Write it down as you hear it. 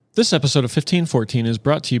This episode of 1514 is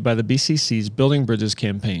brought to you by the BCC's Building Bridges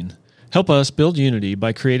campaign. Help us build unity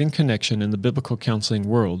by creating connection in the biblical counseling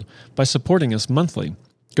world by supporting us monthly.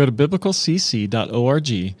 Go to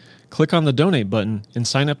biblicalcc.org, click on the donate button, and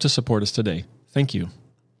sign up to support us today. Thank you.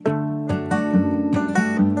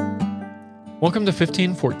 Welcome to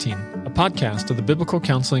 1514, a podcast of the Biblical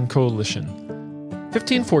Counseling Coalition.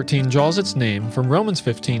 1514 draws its name from Romans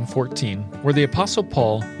 15:14, where the Apostle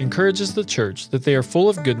Paul encourages the church that they are full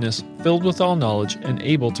of goodness, filled with all knowledge, and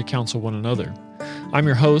able to counsel one another. I'm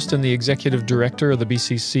your host and the Executive Director of the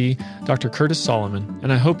BCC, Dr. Curtis Solomon,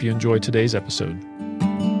 and I hope you enjoy today's episode.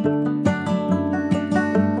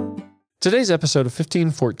 Today's episode of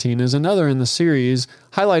 1514 is another in the series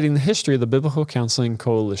highlighting the history of the Biblical Counseling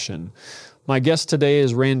Coalition. My guest today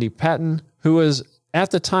is Randy Patton, who was,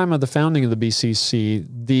 at the time of the founding of the BCC,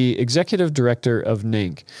 the executive director of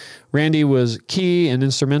NANC. Randy was key and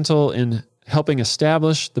instrumental in helping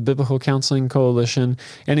establish the Biblical Counseling Coalition,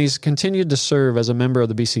 and he's continued to serve as a member of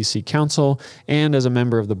the BCC Council and as a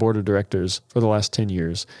member of the Board of Directors for the last 10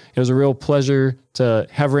 years. It was a real pleasure to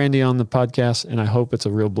have Randy on the podcast, and I hope it's a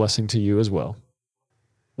real blessing to you as well.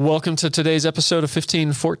 Welcome to today's episode of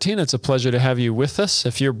 1514. It's a pleasure to have you with us.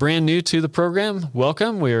 If you're brand new to the program,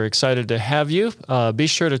 welcome. We are excited to have you. Be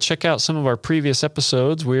sure to check out some of our previous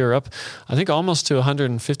episodes. We are up, I think, almost to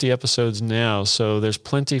 150 episodes now, so there's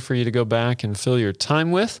plenty for you to go back and fill your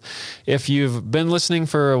time with. If you've been listening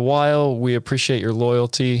for a while, we appreciate your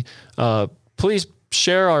loyalty. Please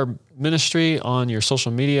share our ministry on your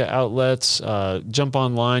social media outlets. Jump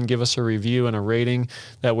online, give us a review and a rating.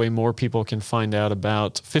 That way more people can find out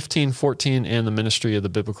about 1514 and the ministry of the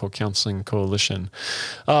Biblical Counseling Coalition.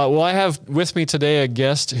 Well, I have with me today a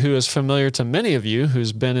guest who is familiar to many of you,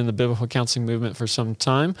 who's been in the Biblical Counseling movement for some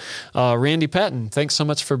time. Randy Patton, thanks so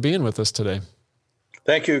much for being with us today.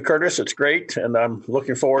 Thank you, Curtis. It's great, and I'm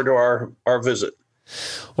looking forward to our visit.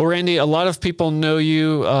 Well, Randy, a lot of people know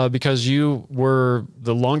you because you were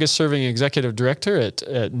the longest-serving executive director at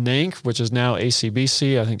NANC, which is now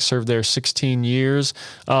ACBC. I think served there 16 years.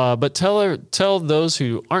 But tell those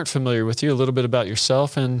who aren't familiar with you a little bit about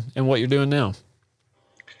yourself and what you're doing now.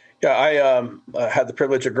 Yeah, I had the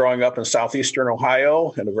privilege of growing up in southeastern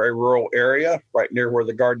Ohio in a very rural area, right near where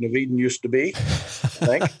the Garden of Eden used to be, I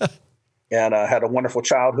think. And I had a wonderful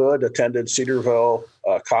childhood, attended Cedarville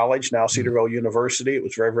College, now Cedarville University. It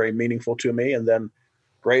was very, very meaningful to me. And then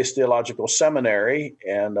Grace Theological Seminary.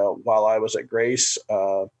 And while I was at Grace,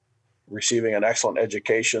 receiving an excellent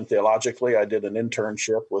education theologically, I did an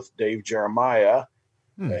internship with Dave Jeremiah.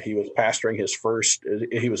 He was pastoring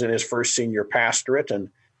he was in his first senior pastorate. And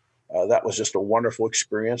that was just a wonderful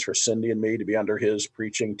experience for Cindy and me to be under his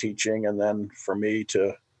preaching, teaching, and then for me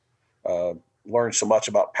to learned so much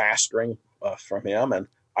about pastoring from him. And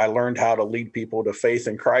I learned how to lead people to faith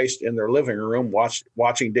in Christ in their living room,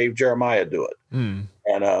 watching Dave Jeremiah do it. And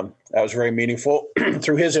that was very meaningful.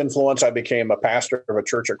 Through his influence, I became a pastor of a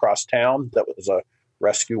church across town that was a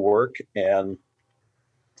rescue work. And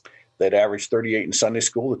they'd averaged 38 in Sunday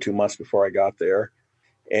school the 2 months before I got there.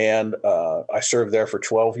 And I served there for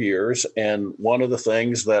 12 years. And one of the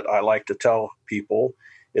things that I like to tell people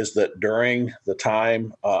is that during the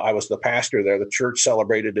time I was the pastor there, the church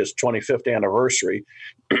celebrated its 25th anniversary,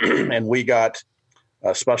 and we got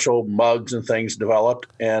special mugs and things developed.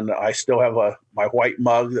 And I still have my white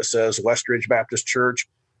mug that says Westridge Baptist Church,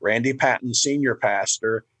 Randy Patton, Senior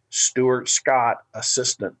Pastor, Stuart Scott,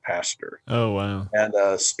 Assistant Pastor. Oh, wow. And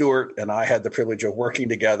Stuart and I had the privilege of working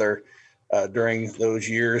together during those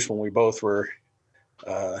years when we both were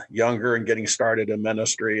younger and getting started in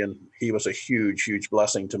ministry, and he was a huge, huge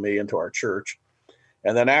blessing to me and to our church.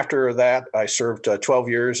 And then after that, I served 12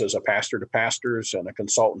 years as a pastor to pastors and a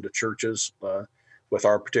consultant to churches with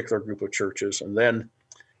our particular group of churches. And then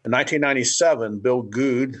in 1997, Bill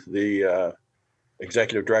Good, the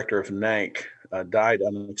executive director of NANC, died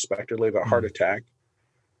unexpectedly of a heart attack.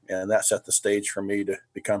 And that set the stage for me to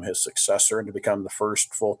become his successor and to become the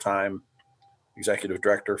first full-time executive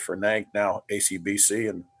director for NANC, now ACBC,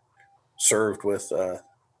 and served with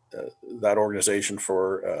that organization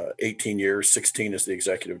for 18 years, 16 as the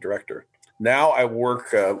executive director. Now I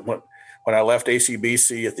work, when I left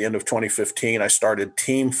ACBC at the end of 2015, I started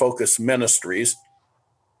Team Focus Ministries.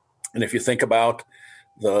 And if you think about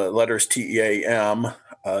the letters TEAM,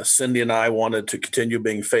 Cindy and I wanted to continue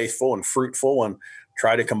being faithful and fruitful and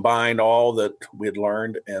try to combine all that we had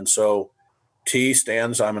learned. And so T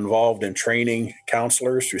stands, I'm involved in training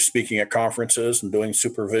counselors through speaking at conferences and doing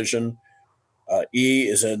supervision. E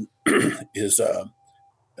is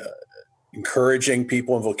encouraging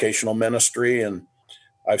people in vocational ministry. And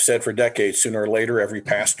I've said for decades, sooner or later, every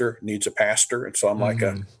pastor needs a pastor. And so I'm like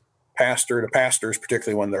a pastor to pastors,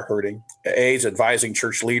 particularly when they're hurting. A is advising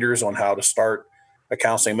church leaders on how to start a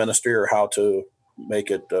counseling ministry or how to make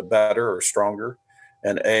it better or stronger.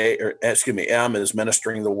 And M is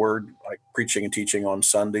ministering the word, like preaching and teaching on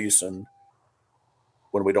Sundays and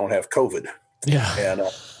when we don't have COVID. Yeah. And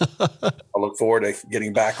I look forward to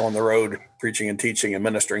getting back on the road, preaching and teaching and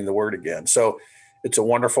ministering the word again. So it's a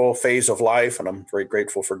wonderful phase of life, and I'm very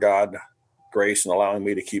grateful for God's grace and allowing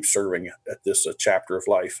me to keep serving at this chapter of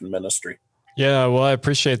life and ministry. Yeah, well, I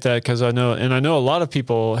appreciate that because I know a lot of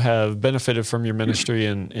people have benefited from your ministry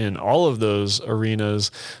in all of those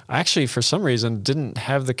arenas. I actually, for some reason, didn't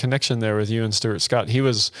have the connection there with you and Stuart Scott. He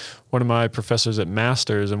was one of my professors at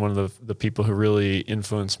Masters and one of the people who really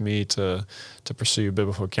influenced me to pursue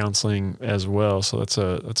biblical counseling as well. So that's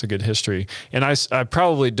a good history. And I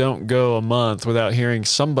probably don't go a month without hearing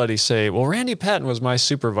somebody say, well, Randy Patton was my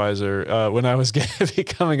supervisor when I was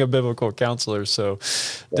becoming a biblical counselor. So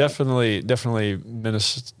definitely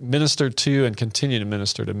ministered to and continue to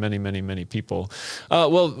minister to many, many, many people.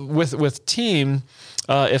 Well, with team,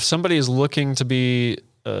 if somebody is looking to be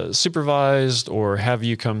supervised or have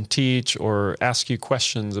you come teach or ask you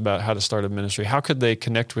questions about how to start a ministry, how could they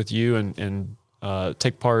connect with you and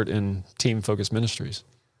take part in Team Focus Ministries?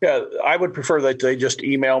 Yeah, I would prefer that they just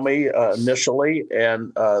email me initially,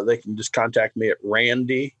 and they can just contact me at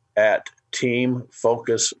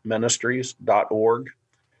randy@teamfocusministries.org.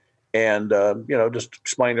 And, just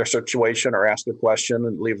explain their situation or ask a question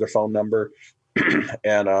and leave their phone number.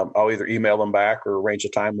 And I'll either email them back or arrange a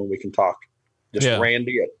time when we can talk. Just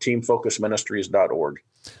randy@teamfocusministries.org.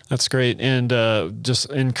 That's great. And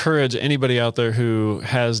just encourage anybody out there who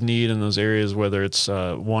has need in those areas, whether it's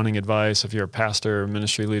wanting advice, if you're a pastor or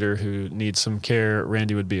ministry leader who needs some care,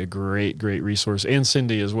 Randy would be a great, great resource. And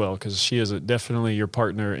Cindy as well, because she is definitely your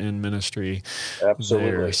partner in ministry.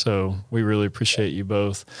 Absolutely. There. So we really appreciate you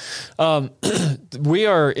both. We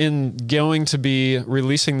are going to be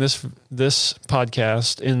releasing this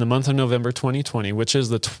podcast in the month of November 2020, which is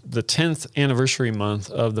the 10th anniversary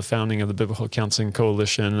month of the founding of the Biblical Counseling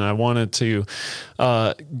Coalition. And I wanted to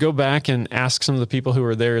go back and ask some of the people who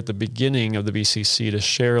were there at the beginning of the BCC to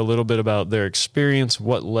share a little bit about their experience,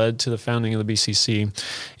 what led to the founding of the BCC.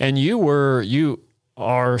 And you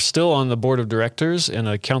are still on the board of directors and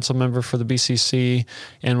a council member for the BCC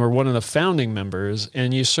and were one of the founding members.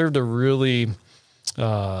 And you served a really,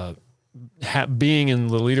 being in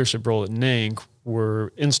the leadership role at NANC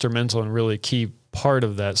were instrumental and really key part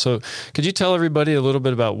of that. So could you tell everybody a little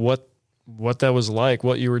bit about what that was like,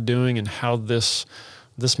 what you were doing, and how this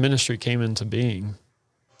ministry came into being?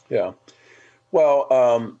 Yeah.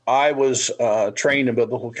 Well, I was trained in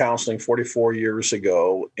biblical counseling 44 years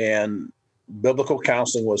ago, and biblical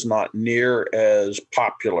counseling was not near as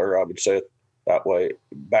popular, I would say it that way,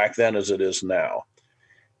 back then as it is now.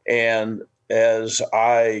 And as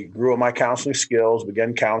I grew in my counseling skills,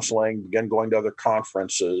 began counseling, began going to other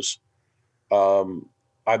conferences,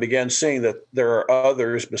 I began seeing that there are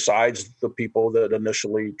others besides the people that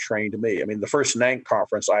initially trained me. I mean, the first NANC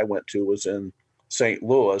conference I went to was in St.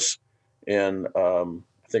 Louis in, I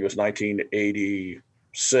think it was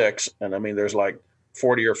 1986. And I mean, there's like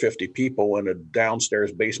 40 or 50 people in a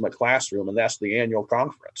downstairs basement classroom, and that's the annual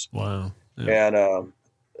conference. Wow. Yeah. And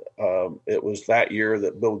it was that year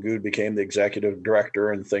that Bill Good became the executive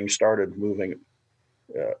director and things started moving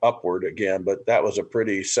upward again. But that was a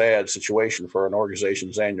pretty sad situation for an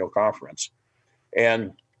organization's annual conference.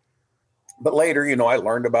 But later, I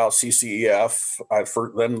learned about CCEF. I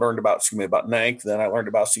then learned about NANC. Then I learned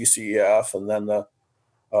about CCEF, and then the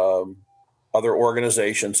other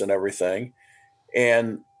organizations and everything.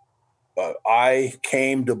 And I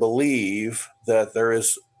came to believe that there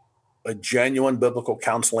is a genuine biblical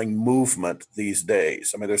counseling movement these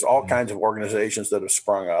days. I mean, there's all kinds of organizations that have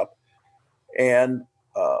sprung up. And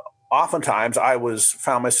oftentimes I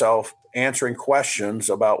found myself answering questions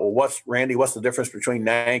about, well, what's the difference between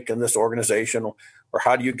NANC and this organization? Or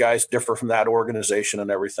how do you guys differ from that organization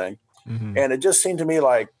and everything? Mm-hmm. And it just seemed to me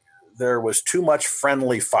like there was too much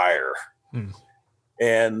friendly fire. Mm.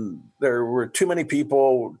 And there were too many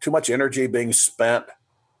people, too much energy being spent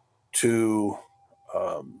to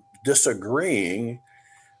disagreeing.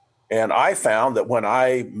 And I found that when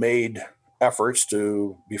I made efforts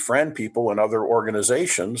to befriend people in other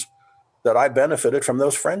organizations, that I benefited from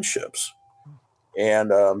those friendships.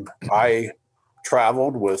 And I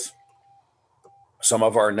traveled with some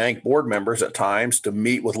of our NANC board members at times to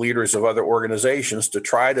meet with leaders of other organizations to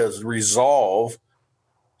try to resolve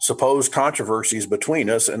supposed controversies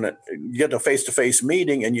between us. And you get a face-to-face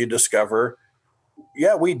meeting and you discover,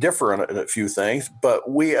 yeah, we differ in a few things, but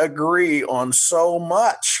we agree on so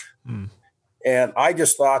much. Mm. And I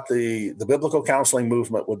just thought the biblical counseling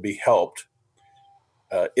movement would be helped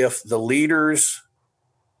if the leaders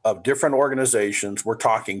of different organizations were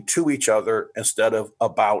talking to each other instead of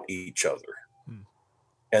about each other.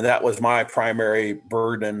 And that was my primary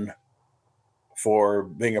burden for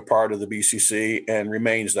being a part of the BCC, and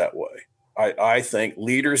remains that way. I think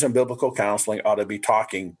leaders in biblical counseling ought to be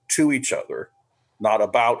talking to each other, not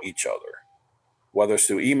about each other, whether it's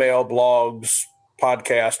through email, blogs,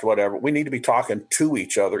 podcast, whatever. We need to be talking to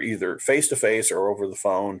each other, either face to face or over the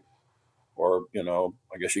phone, or,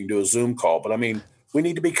 I guess you can do a Zoom call. But I mean, we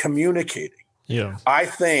need to be communicating. Yeah. I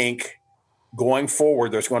think going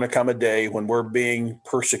forward, there's going to come a day when we're being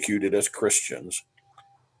persecuted as Christians,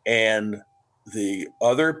 and the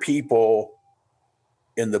other people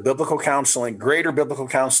in the biblical counseling, greater biblical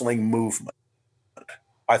counseling movement,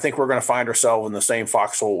 I think we're going to find ourselves in the same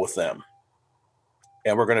foxhole with them,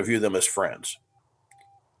 and we're going to view them as friends.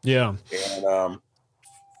 Yeah. And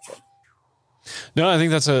no, I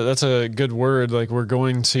think that's a good word. Like, we're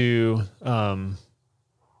going to,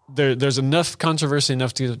 there's enough controversy,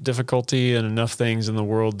 enough difficulty, and enough things in the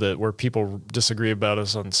world where people disagree about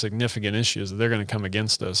us on significant issues that they're going to come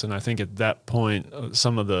against us. And I think at that point,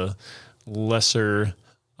 some of the lesser,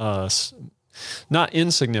 not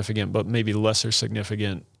insignificant, but maybe lesser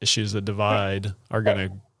significant issues that divide are going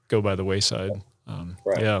to go by the wayside.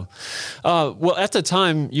 Right. Yeah. Well, at the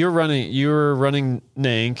time you were running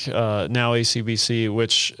NANC, now ACBC,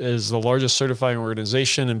 which is the largest certifying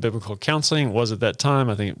organization in biblical counseling. It was at that time.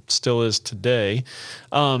 I think it still is today.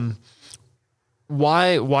 Why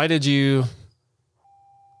did you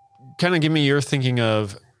kind of give me your thinking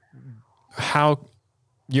of how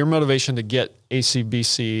your motivation to get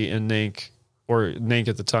ACBC and NANC, or NANC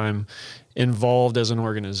at the time, involved as an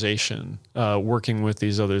organization, working with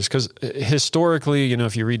these others? Because historically,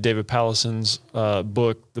 if you read David Pallison's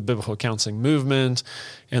book, The Biblical Counseling Movement,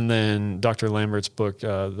 and then Dr. Lambert's book,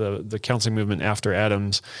 The Counseling Movement After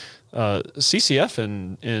Adams, CCF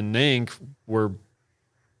and NANC were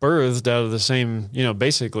birthed out of the same,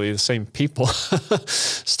 basically the same people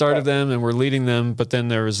started them and were leading them. But then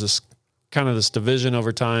there was this division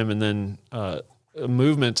over time, and then a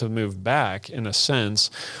movement to move back, in a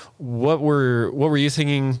sense. What were you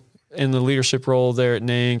thinking in the leadership role there at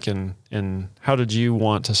NANC, and how did you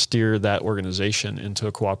want to steer that organization into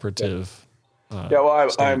a cooperative?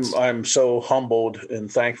 I'm so humbled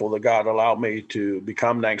and thankful that God allowed me to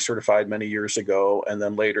become NANC certified many years ago, and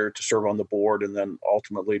then later to serve on the board, and then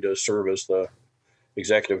ultimately to serve as the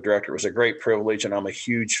executive director. It was a great privilege, and I'm a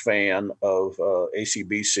huge fan of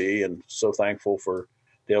ACBC, and so thankful for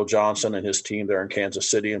Dale Johnson and his team there in Kansas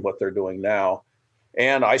City and what they're doing now.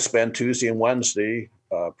 And I spend Tuesday and Wednesday,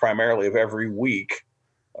 primarily of every week,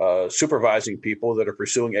 supervising people that are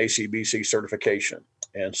pursuing ACBC certification.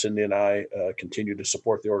 And Cindy and I continue to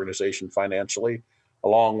support the organization financially,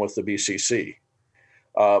 along with the BCC.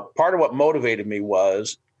 Part of what motivated me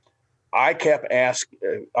was I kept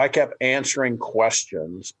answering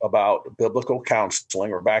questions about biblical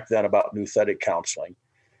counseling, or back then about nouthetic counseling.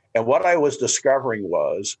 And what I was discovering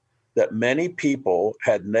was that many people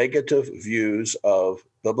had negative views of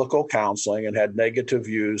biblical counseling and had negative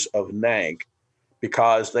views of NANC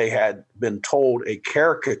because they had been told a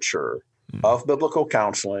caricature of biblical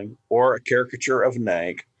counseling or a caricature of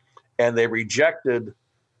NANC, and they rejected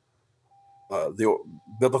the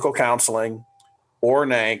biblical counseling or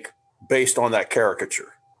NANC based on that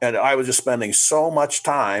caricature. And I was just spending so much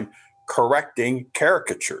time correcting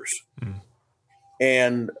caricatures.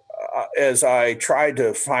 And as I tried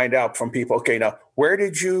to find out from people, okay, now, where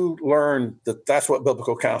did you learn that that's what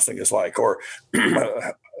biblical counseling is like? Or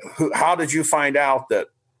how did you find out that,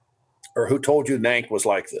 or who told you NANC was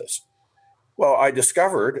like this? Well, I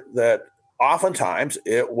discovered that oftentimes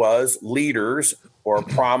it was leaders or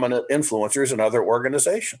prominent influencers in other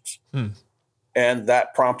organizations. And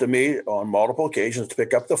that prompted me on multiple occasions to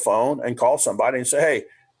pick up the phone and call somebody and say,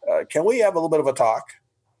 hey, can we have a little bit of a talk?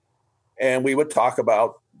 And we would talk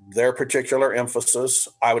about their particular emphasis.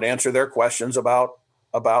 I would answer their questions about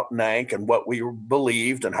NANC and what we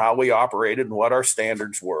believed and how we operated and what our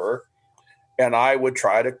standards were. And I would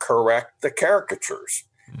try to correct the caricatures.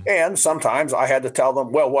 And sometimes I had to tell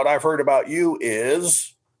them, well, what I've heard about you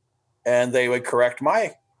is, and they would correct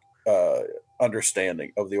my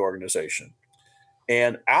understanding of the organization.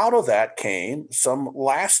 And out of that came some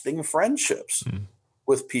lasting friendships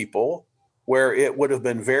with people where it would have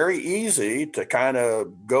been very easy to kind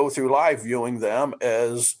of go through life viewing them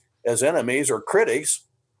as enemies or critics,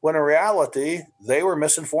 when in reality, they were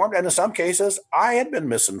misinformed. And in some cases, I had been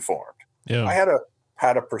misinformed. Yeah. I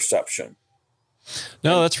had a perception.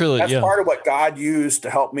 No, that's part of what God used to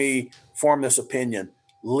help me formed this opinion.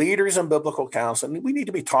 Leaders in biblical counseling, we need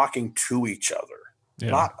to be talking to each other,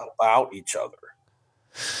 not about each other.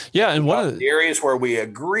 Yeah, and one of the areas where we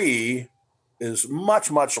agree is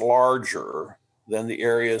much, much larger than the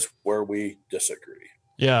areas where we disagree.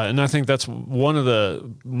 Yeah, and I think that's one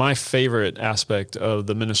of my favorite aspect of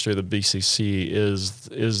the ministry of the BCC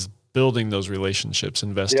is building those relationships,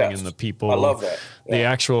 investing in the people. I love that. Yeah. The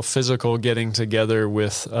actual physical getting together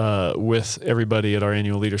with everybody at our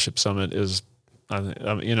annual leadership summit is,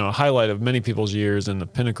 a highlight of many people's years and the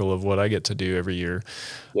pinnacle of what I get to do every year.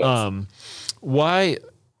 Yes. Why?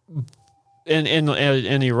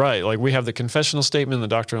 And you're right. Like, we have the confessional statement and the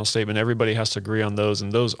doctrinal statement. Everybody has to agree on those,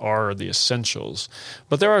 and those are the essentials.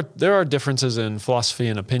 But there are differences in philosophy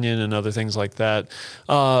and opinion and other things like that.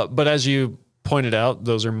 But as you pointed out,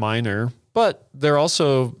 those are minor. But they're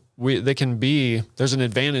also there's an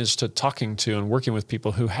advantage to talking to and working with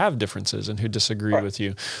people who have differences and who disagree with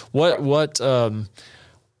you. How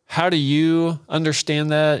do you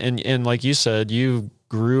understand that? And like you said, you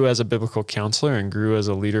grew as a biblical counselor and grew as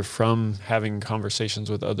a leader from having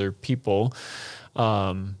conversations with other people.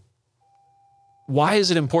 Why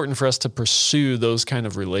is it important for us to pursue those kind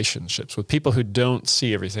of relationships with people who don't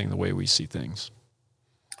see everything the way we see things?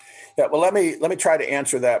 Yeah, well, let me try to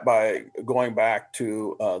answer that by going back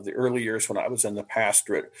to the early years when I was in the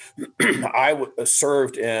pastorate. I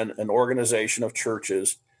served in an organization of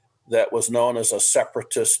churches that was known as a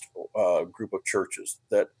separatist group of churches,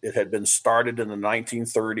 that it had been started in the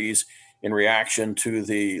 1930s in reaction to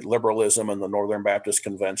the liberalism in the Northern Baptist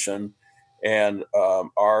Convention. And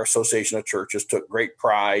our association of churches took great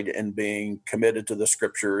pride in being committed to the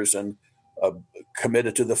scriptures and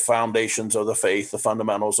committed to the foundations of the faith, the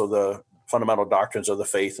fundamental doctrines of the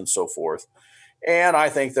faith, and so forth. And I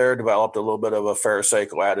think they're developed a little bit of a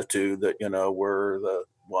pharisaical attitude that, we're the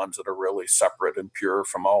ones that are really separate and pure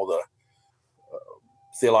from all the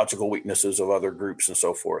theological weaknesses of other groups and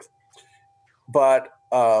so forth. But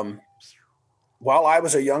while I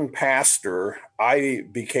was a young pastor, I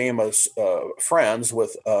became friends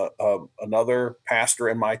with another pastor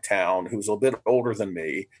in my town who was a bit older than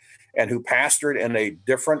me and who pastored in a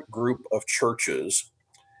different group of churches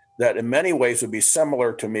that in many ways would be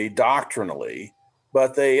similar to me doctrinally,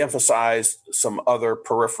 but they emphasized some other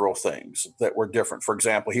peripheral things that were different. For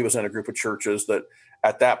example, he was in a group of churches that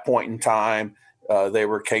at that point in time, they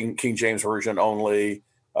were King James Version only.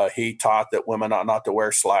 He taught that women ought not to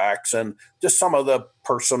wear slacks, and just some of the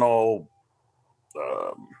personal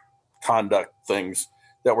conduct things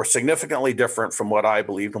that were significantly different from what I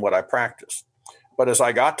believed and what I practiced. But as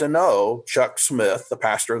I got to know Chuck Smith, the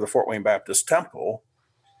pastor of the Fort Wayne Baptist Temple,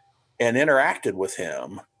 and interacted with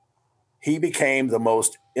him, he became the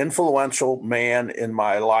most influential man in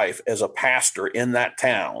my life as a pastor in that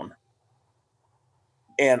town.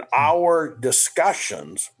 And our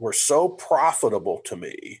discussions were so profitable to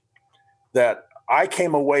me that I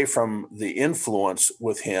came away from the influence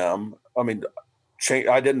with him. I mean,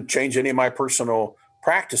 I didn't change any of my personal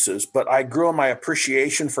practices, but I grew in my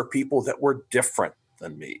appreciation for people that were different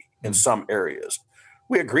than me in some areas.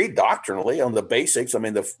 We agreed doctrinally on the basics. I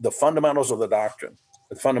mean, the fundamentals of the doctrine,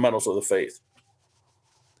 the fundamentals of the faith.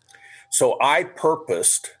 So I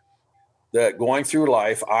purposed that going through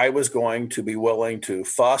life, I was going to be willing to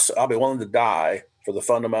fuss. I'll be willing to die for the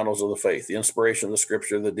fundamentals of the faith, the inspiration of the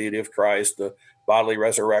scripture, the deity of Christ, the bodily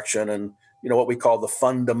resurrection, and what we call the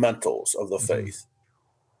fundamentals of the faith.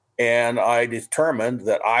 And I determined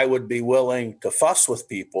that I would be willing to fuss with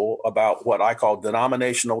people about what I call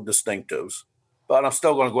denominational distinctives, but I'm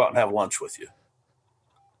still going to go out and have lunch with you.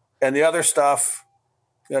 And the other stuff,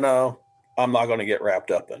 I'm not going to get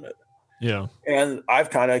wrapped up in it. Yeah. And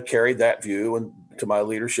I've kind of carried that view to my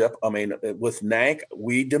leadership. I mean, with NANC,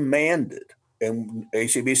 we demanded, and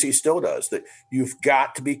ACBC still does, that you've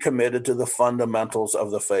got to be committed to the fundamentals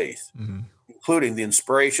of the faith, including the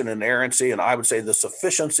inspiration, inerrancy, and I would say the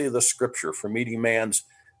sufficiency of the scripture for meeting man's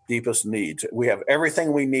deepest needs. We have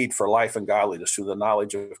everything we need for life and godliness through the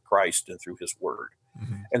knowledge of Christ and through his word.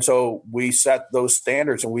 And so we set those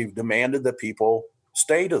standards, and we've demanded that people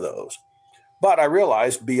stay to those. But I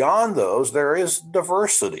realized beyond those, there is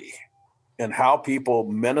diversity in how people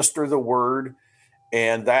minister the word.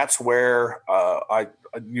 And that's where I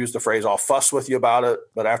use the phrase, I'll fuss with you about it,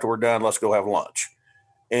 but after we're done, let's go have lunch.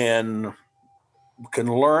 And can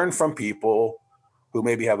learn from people who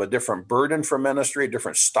maybe have a different burden for ministry, a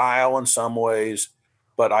different style in some ways,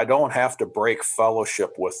 but I don't have to break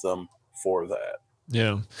fellowship with them for that.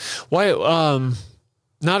 Yeah. Why?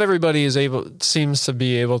 Not everybody seems to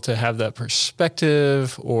be able to have that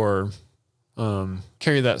perspective or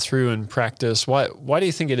carry that through in practice. Why do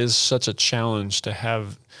you think it is such a challenge to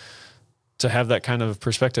have to have that kind of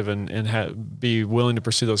perspective and be willing to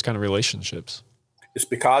pursue those kind of relationships? It's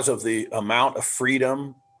because of the amount of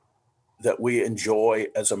freedom that we enjoy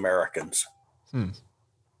as Americans.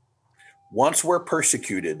 Once we're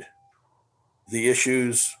persecuted, the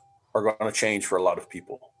issues are going to change for a lot of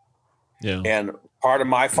people. Yeah. And part of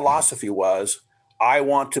my philosophy was I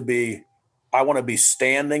want to be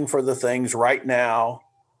standing for the things right now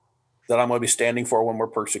that I'm going to be standing for when we're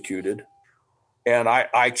persecuted. And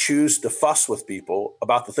I choose to fuss with people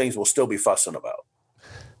about the things we'll still be fussing about.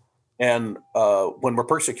 And when we're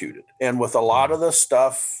persecuted. And with a lot of the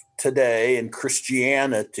stuff today in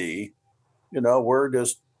Christianity, we're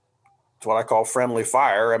just, it's what I call friendly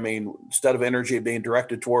fire. I mean, instead of energy being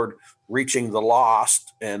directed toward reaching the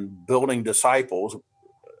lost and building disciples,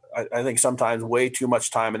 I think sometimes way too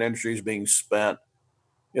much time and energy is being spent,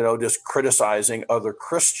 just criticizing other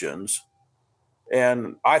Christians.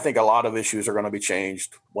 And I think a lot of issues are going to be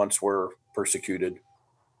changed once we're persecuted.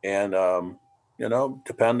 And,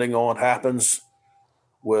 depending on what happens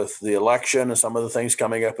with the election and some of the things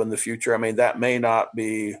coming up in the future, I mean, that may not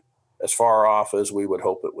be as far off as we would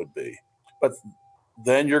hope it would be. But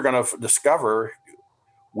then you're going to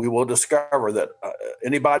we will discover that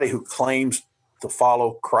anybody who claims to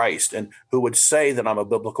follow Christ and who would say that I'm a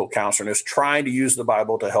biblical counselor and is trying to use the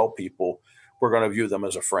Bible to help people, we're going to view them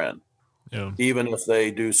as a friend. Yeah. Even if they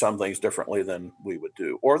do some things differently than we would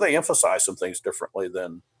do, or they emphasize some things differently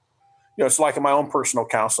than, it's like in my own personal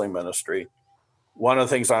counseling ministry. One of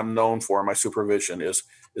the things I'm known for in my supervision is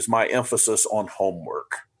my emphasis on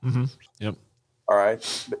homework. Mm-hmm. Yep. All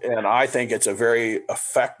right. And I think it's a very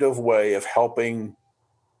effective way of helping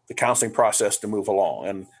the counseling process to move along.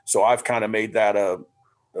 And so I've kind of made that a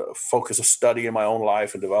focus of study in my own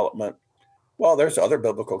life and development. Well, there's other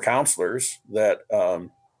biblical counselors that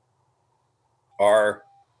are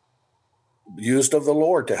used of the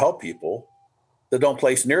Lord to help people that don't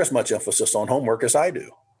place near as much emphasis on homework as I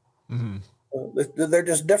do. Mm-hmm. They're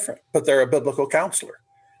just different, but they're a biblical counselor.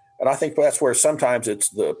 And I think that's where sometimes it's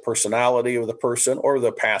the personality of the person or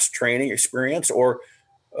the past training experience or,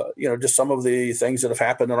 just some of the things that have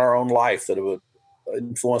happened in our own life that have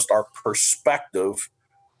influenced our perspective,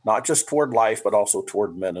 not just toward life, but also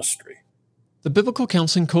toward ministry. The Biblical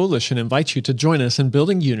Counseling Coalition invites you to join us in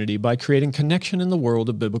building unity by creating connection in the world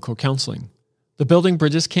of biblical counseling. The Building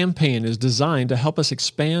Bridges campaign is designed to help us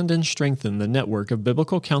expand and strengthen the network of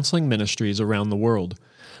biblical counseling ministries around the world.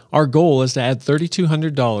 Our goal is to add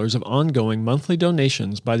 $3,200 of ongoing monthly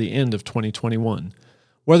donations by the end of 2021.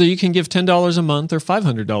 Whether you can give $10 a month or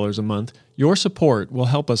 $500 a month, your support will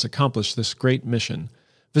help us accomplish this great mission.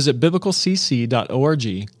 Visit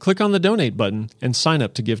biblicalcc.org, click on the donate button, and sign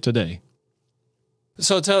up to give today.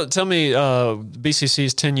 So tell me,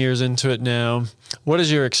 BCC's 10 years into it now. What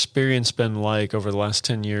has your experience been like over the last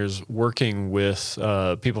 10 years working with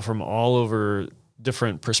people from all over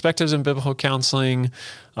different perspectives in biblical counseling,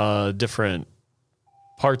 different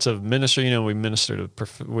parts of ministry?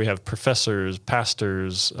 We have professors,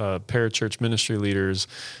 pastors, parachurch ministry leaders,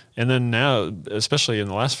 and then now, especially in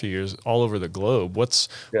the last few years, all over the globe. What's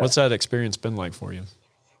that experience been like for you?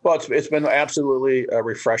 Well, it's been absolutely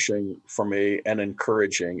refreshing for me and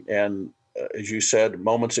encouraging. And as you said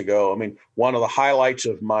moments ago, I mean, one of the highlights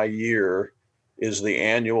of my year is the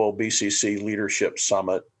annual BCC Leadership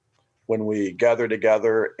Summit, when we gather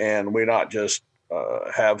together and we not just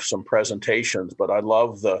have some presentations, but I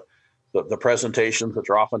love the presentations, which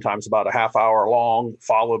are oftentimes about a half hour long,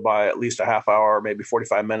 followed by at least a half hour, maybe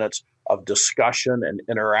 45 minutes of discussion and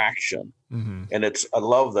interaction. Mm-hmm. And I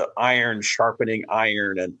love the iron sharpening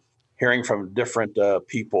iron and hearing from different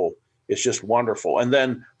people. It's just wonderful. And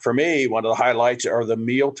then for me, one of the highlights are the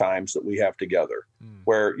meal times that we have together,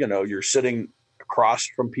 where, you're sitting across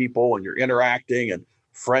from people and you're interacting and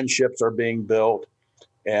friendships are being built.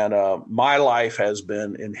 And my life has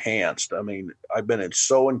been enhanced. I mean, I've been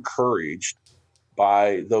so encouraged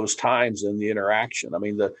by those times in the interaction. I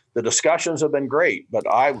mean, the discussions have been great, but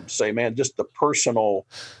I would say, man, just the personal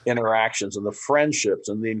interactions and the friendships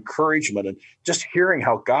and the encouragement and just hearing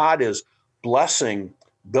how God is blessing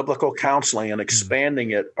biblical counseling and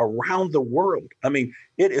expanding it around the world. I mean,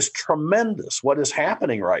 it is tremendous what is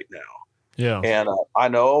happening right now. Yeah. And I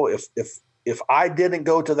know if I didn't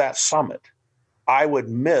go to that summit, I would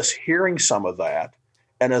miss hearing some of that.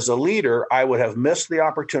 And as a leader, I would have missed the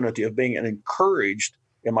opportunity of being encouraged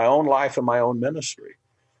in my own life and my own ministry.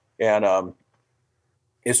 And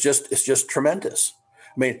it's just tremendous.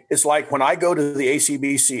 I mean, it's like when I go to the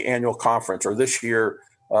ACBC annual conference, or this year,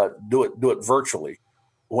 do it virtually.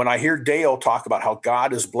 When I hear Dale talk about how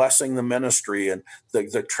God is blessing the ministry and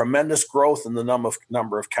the tremendous growth in the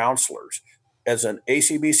number of counselors, as an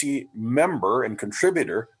ACBC member and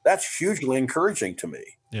contributor, that's hugely encouraging to me.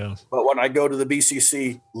 Yeah. But when I go to the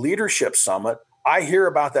BCC Leadership Summit, I hear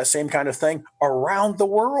about that same kind of thing around the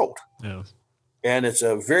world. Yeah. And it's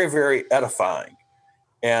a very, very edifying.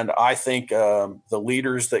 And I think the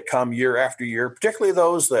leaders that come year after year, particularly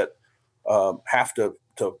those that have to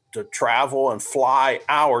travel and fly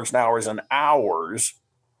hours and hours and hours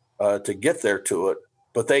to get there to it,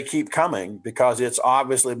 but they keep coming because it's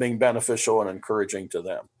obviously being beneficial and encouraging to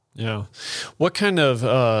them. Yeah. What kind of,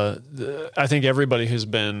 I think everybody who's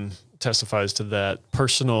been testifies to that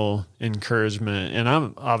personal encouragement. And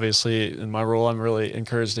I'm obviously in my role, I'm really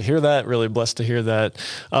encouraged to hear that, really blessed to hear that.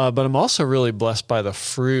 But I'm also really blessed by the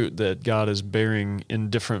fruit that God is bearing in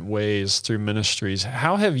different ways through ministries.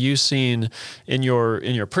 How have you seen in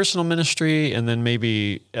your personal ministry, and then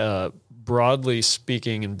maybe broadly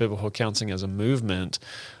speaking in biblical counseling as a movement,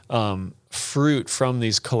 fruit from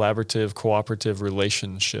these collaborative, cooperative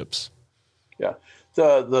relationships? Yeah.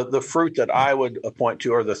 The fruit that I would point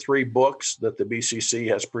to are the 3 books that the BCC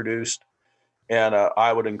has produced. And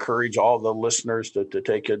I would encourage all the listeners to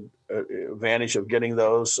take advantage of getting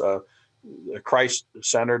those.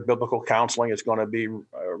 Christ-centered biblical counseling is going to be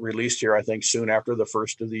released here, I think, soon after the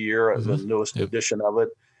first of the year, the newest edition of it.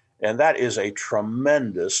 And that is a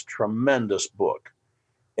tremendous, tremendous book.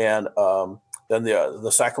 And then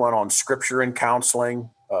the second one on Scripture and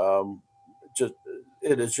counseling,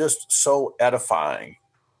 it is just so edifying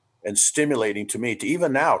and stimulating to me to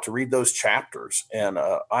even now to read those chapters. And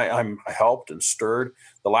I'm helped and stirred.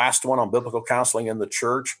 The last one on biblical counseling in the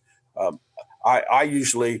church, I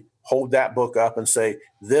usually hold that book up and say,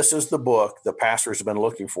 this is the book the pastors have been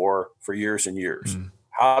looking for years and years.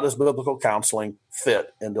 How does biblical counseling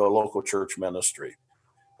fit into a local church ministry?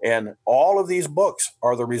 And all of these books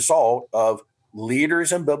are the result of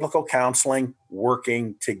leaders in biblical counseling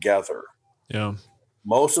working together. Yeah.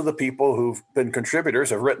 Most of the people who've been contributors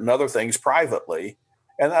have written other things privately,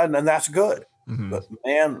 and that's good. But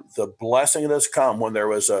man, the blessing that has come when there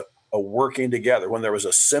was a working together, when there was a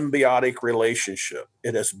symbiotic relationship,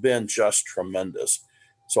 it has been just tremendous.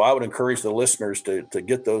 So I would encourage the listeners to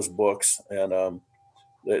get those books, and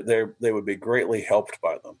they would be greatly helped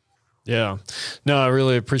by them. Yeah, no, I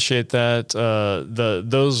really appreciate that.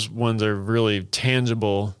 Those ones are really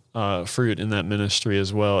tangible fruit in that ministry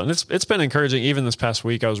as well. And it's been encouraging. Even this past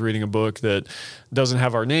week, I was reading a book that doesn't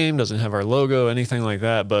have our name, doesn't have our logo, anything like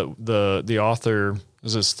that. But the author,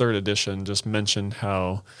 this is 3rd edition, just mentioned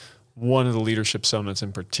how one of the leadership summits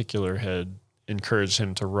in particular had encouraged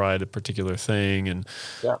him to write a particular thing, and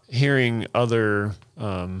hearing other,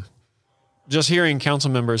 just hearing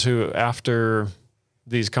council members who after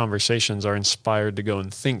these conversations are inspired to go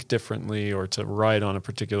and think differently or to write on a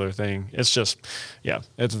particular thing. It's just,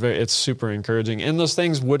 it's super encouraging. And those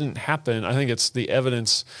things wouldn't happen. I think it's the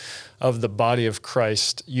evidence of the body of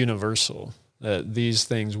Christ universal, that these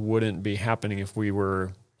things wouldn't be happening if we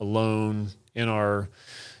were alone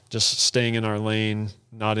just staying in our lane,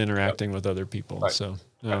 not interacting with other people. Right. So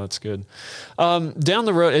that's good. Down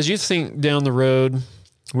the road, as you think down the road,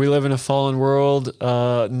 we live in a fallen world.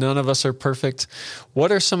 None of us are perfect.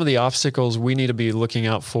 What are some of the obstacles we need to be looking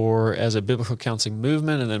out for as a biblical counseling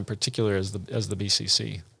movement, and in particular as the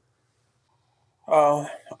BCC?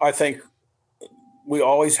 I think we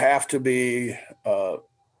always have to be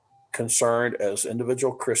concerned as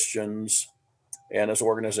individual Christians and as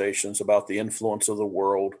organizations about the influence of the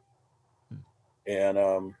world.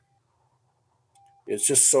 And it's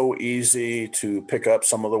just so easy to pick up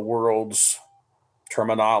some of the world's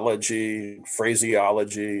terminology,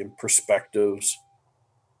 phraseology, and perspectives.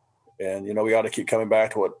 And, we ought to keep coming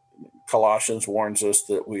back to what Colossians warns us,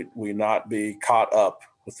 that we not be caught up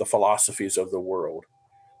with the philosophies of the world.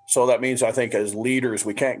 So that means, I think, as leaders,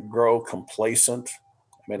 we can't grow complacent.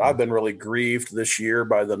 I mean, I've been really grieved this year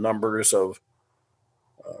by the numbers of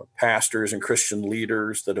pastors and Christian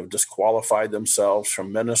leaders that have disqualified themselves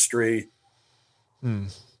from ministry.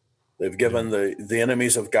 They've given the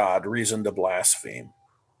enemies of God reason to blaspheme.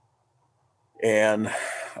 And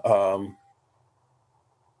I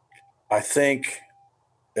think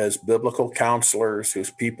as biblical counselors,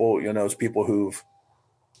 as people who've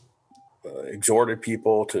exhorted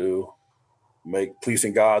people to make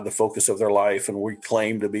pleasing God the focus of their life, and we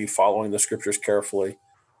claim to be following the scriptures carefully,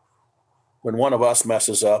 when one of us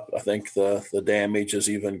messes up, I think the damage is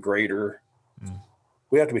even greater.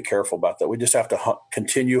 We have to be careful about that. We just have to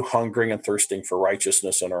continue hungering and thirsting for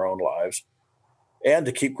righteousness in our own lives, and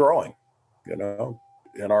to keep growing,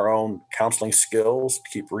 in our own counseling skills, to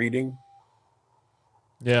keep reading.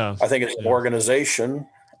 Yeah. I think as an organization,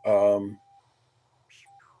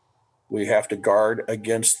 We have to guard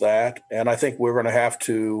against that. And I think we're going to have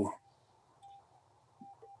to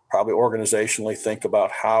probably organizationally think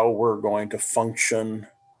about how we're going to function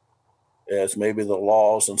as maybe the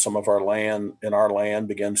laws in some of our land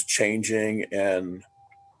begins changing, and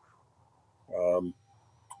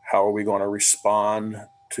how are we going to respond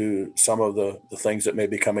to some of the things that may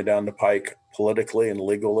be coming down the pike politically and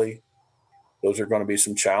legally. Those are going to be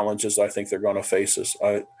some challenges I think they're going to face us.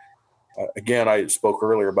 I spoke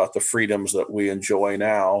earlier about the freedoms that we enjoy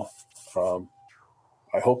now.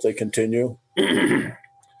 I hope they continue,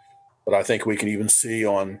 but I think we can even see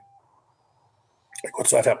on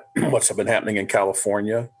what's been happening in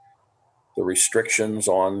California, the restrictions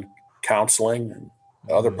on counseling and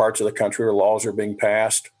other parts of the country where laws are being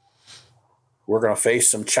passed. We're going to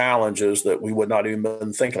face some challenges that we would not even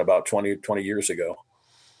been thinking about 20 years ago.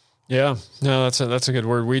 Yeah, no, that's a good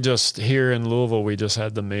word. We just here in Louisville, we just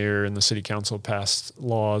had the mayor and the city council passed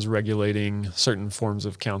laws regulating certain forms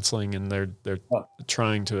of counseling, and they're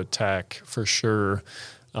trying to attack for sure.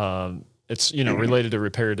 It's related to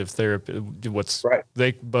reparative therapy.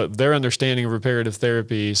 But their understanding of reparative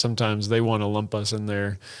therapy, sometimes they want to lump us in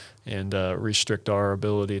there and restrict our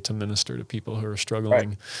ability to minister to people who are struggling.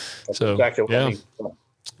 Right. That's exactly what I mean.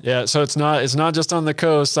 Yeah, so it's not just on the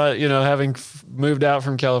coast. Having moved out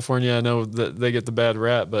from California, I know that they get the bad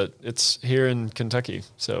rap, but it's here in Kentucky.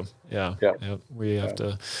 So we have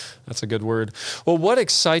to. That's a good word. Well, what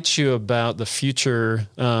excites you about the future?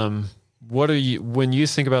 When you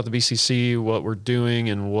think about the BCC, what we're doing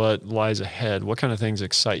and what lies ahead? What kind of things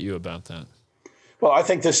excite you about that? Well, I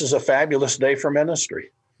think this is a fabulous day for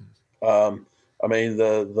ministry.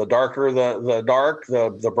 The darker the dark,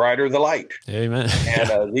 the brighter the light. Amen.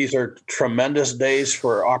 And these are tremendous days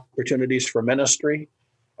for opportunities for ministry.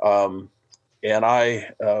 And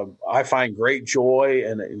I find great joy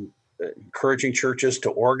in encouraging churches to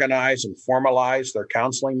organize and formalize their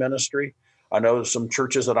counseling ministry. I know some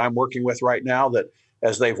churches that I'm working with right now that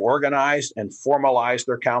as they've organized and formalized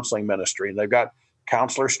their counseling ministry, and they've got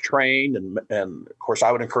counselors trained, and of course,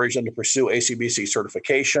 I would encourage them to pursue ACBC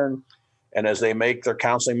certification. And as they make their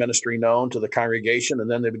counseling ministry known to the congregation,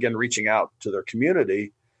 and then they begin reaching out to their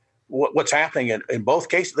community, what's happening in both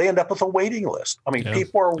cases, they end up with a waiting list.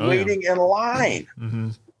 People are waiting in line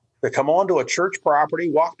to come onto a church property,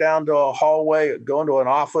 walk down to a hallway, go into an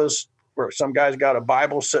office where some guy's got a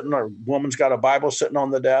Bible sitting or a woman's got a Bible sitting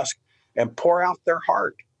on the desk, and pour out their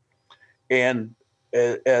heart. And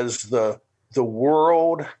as the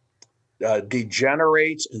world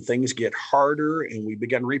degenerates and things get harder and we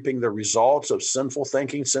begin reaping the results of sinful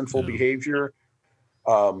thinking, sinful behavior,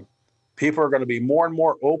 people are going to be more and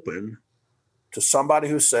more open to somebody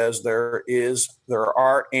who says there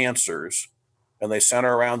are answers, and they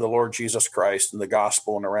center around the Lord Jesus Christ and the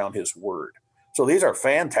gospel and around his word. So these are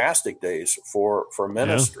fantastic days for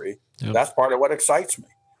ministry. Yeah. Yep. That's part of what excites me.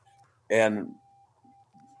 And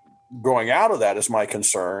going out of that is my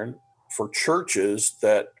concern for churches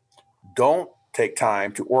that don't take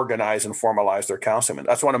time to organize and formalize their counseling.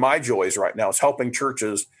 That's one of my joys right now, is helping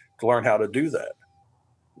churches to learn how to do that.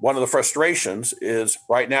 One of the frustrations is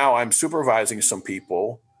right now I'm supervising some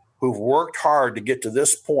people who've worked hard to get to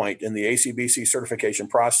this point in the ACBC certification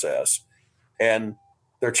process, and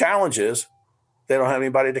their challenge is they don't have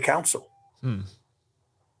anybody to counsel.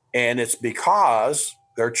 And it's because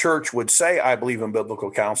their church would say, I believe in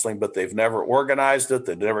biblical counseling, but they've never organized it.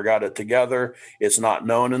 They've never got it together. It's not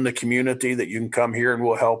known in the community that you can come here and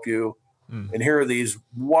we'll help you. And here are these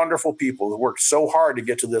wonderful people that worked so hard to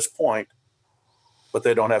get to this point, but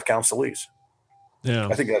they don't have counselees. Yeah.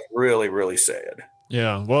 I think that's really, really sad.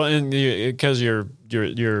 Yeah. Well, and because your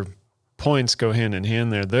points go hand in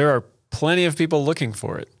hand there are plenty of people looking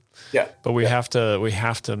for it. Yeah. But we have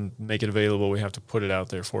to make it available. We have to put it out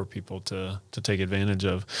there for people to take advantage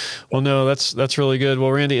of. Well, no, that's really good.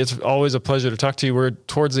 Well, Randy, it's always a pleasure to talk to you. We're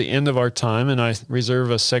towards the end of our time, and I reserve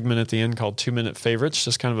a segment at the end called 2-Minute Favorites,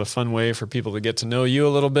 just kind of a fun way for people to get to know you a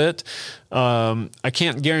little bit. I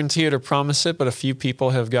can't guarantee it or promise it, but a few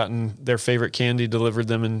people have gotten their favorite candy delivered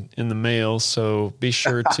them in the mail, so be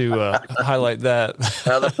sure to highlight that.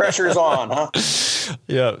 The pressure's on, huh?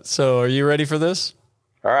 Yeah. So are you ready for this?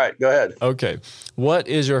 All right, go ahead. Okay. What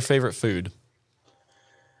is your favorite food?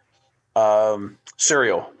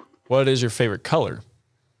 Cereal. What is your favorite color?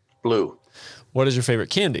 Blue. What is your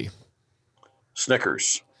favorite candy?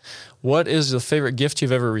 Snickers. What is the favorite gift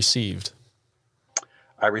you've ever received?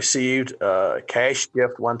 I received a cash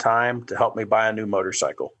gift one time to help me buy a new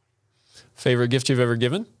motorcycle. Favorite gift you've ever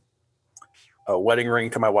given? A wedding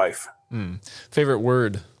ring to my wife. Favorite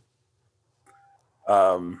word?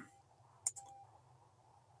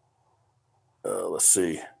 Let's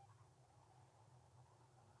see.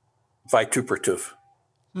 Vituperative.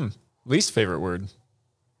 Least favorite word.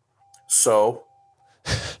 So.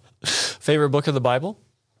 Favorite book of the Bible?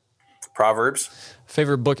 Proverbs.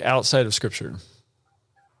 Favorite book outside of Scripture?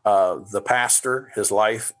 The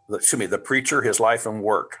Preacher, His Life and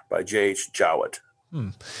Work by J.H. Jowett.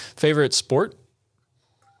 Favorite sport?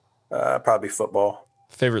 Probably football.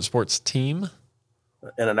 Favorite sports team?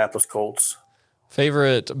 Indianapolis Colts.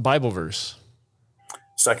 Favorite Bible verse?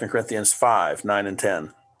 2 Corinthians 5, 9 and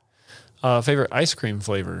 10. Favorite ice cream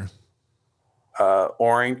flavor?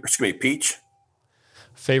 Peach.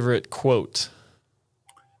 Favorite quote?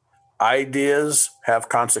 Ideas have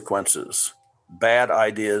consequences. Bad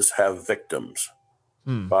ideas have victims.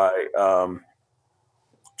 By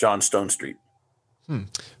John Stonestreet.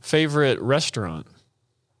 Favorite restaurant?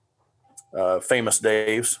 Famous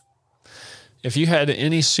Dave's. If you had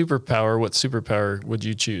any superpower, what superpower would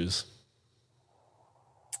you choose?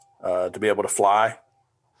 To be able to fly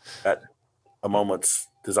at a moment's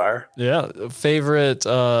desire. Yeah. Favorite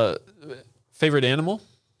animal?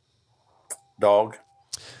 Dog.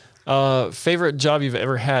 Favorite job you've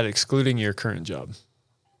ever had, excluding your current job?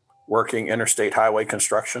 Working interstate highway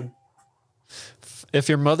construction. If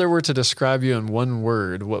your mother were to describe you in one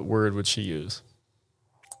word, what word would she use?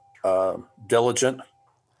 Diligent.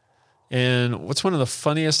 And what's one of the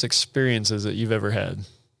funniest experiences that you've ever had?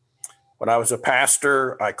 When I was a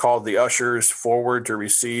pastor, I called the ushers forward to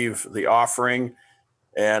receive the offering.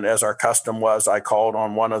 And as our custom was, I called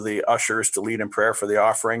on one of the ushers to lead in prayer for the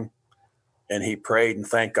offering. And he prayed and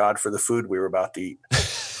thanked God for the food we were about to eat.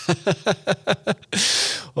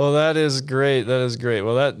 Well, that is great. That is great.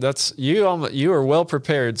 Well, that's you. You are well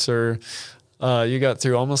prepared, sir. You got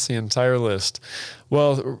through almost the entire list.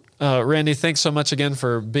 Well, Randy, thanks so much again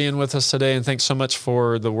for being with us today, and thanks so much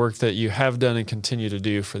for the work that you have done and continue to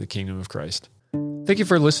do for the kingdom of Christ. Thank you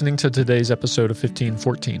for listening to today's episode of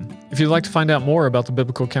 1514. If you'd like to find out more about the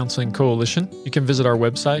Biblical Counseling Coalition, you can visit our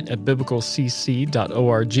website at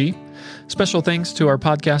biblicalcc.org. Special thanks to our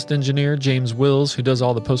podcast engineer, James Wills, who does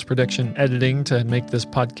all the post-production editing to make this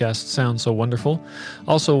podcast sound so wonderful.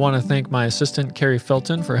 Also want to thank my assistant, Carrie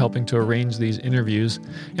Felton, for helping to arrange these interviews.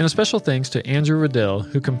 And a special thanks to Andrew Riddell,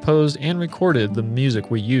 who composed and recorded the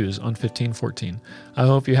music we use on 1514. I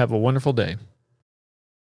hope you have a wonderful day.